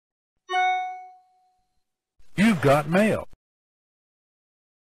got mail.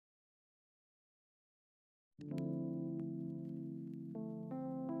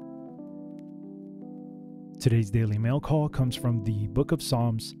 Today's daily mail call comes from the book of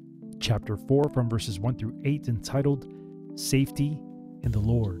Psalms, chapter 4, from verses 1 through 8, entitled Safety in the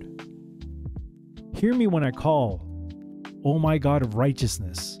Lord. Hear me when I call, O my God of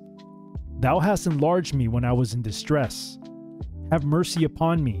righteousness. Thou hast enlarged me when I was in distress. Have mercy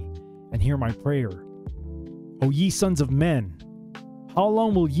upon me, and hear my prayer. O ye sons of men, how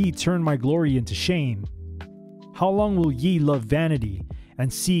long will ye turn my glory into shame? How long will ye love vanity,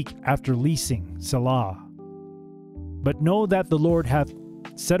 and seek after leasing, Selah? But know that the Lord hath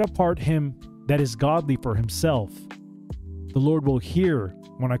set apart him that is godly for himself. The Lord will hear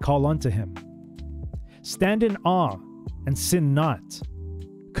when I call unto him. Stand in awe and sin not.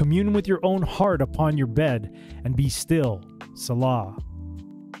 Commune with your own heart upon your bed, and be still, Selah.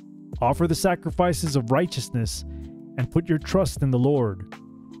 Offer the sacrifices of righteousness, and put your trust in the Lord.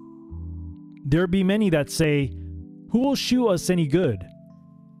 There be many that say, Who will shew us any good?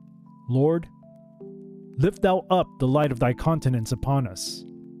 Lord, lift thou up the light of thy countenance upon us.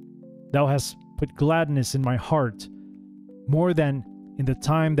 Thou hast put gladness in my heart, more than in the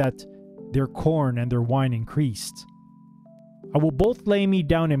time that their corn and their wine increased. I will both lay me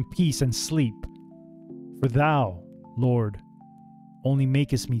down in peace and sleep, for thou, Lord, only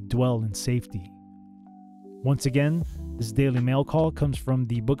makest me dwell in safety. Once again, this daily mail call comes from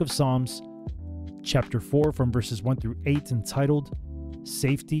the book of Psalms, chapter 4, from verses 1 through 8, entitled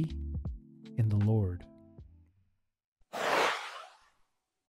Safety in the Lord.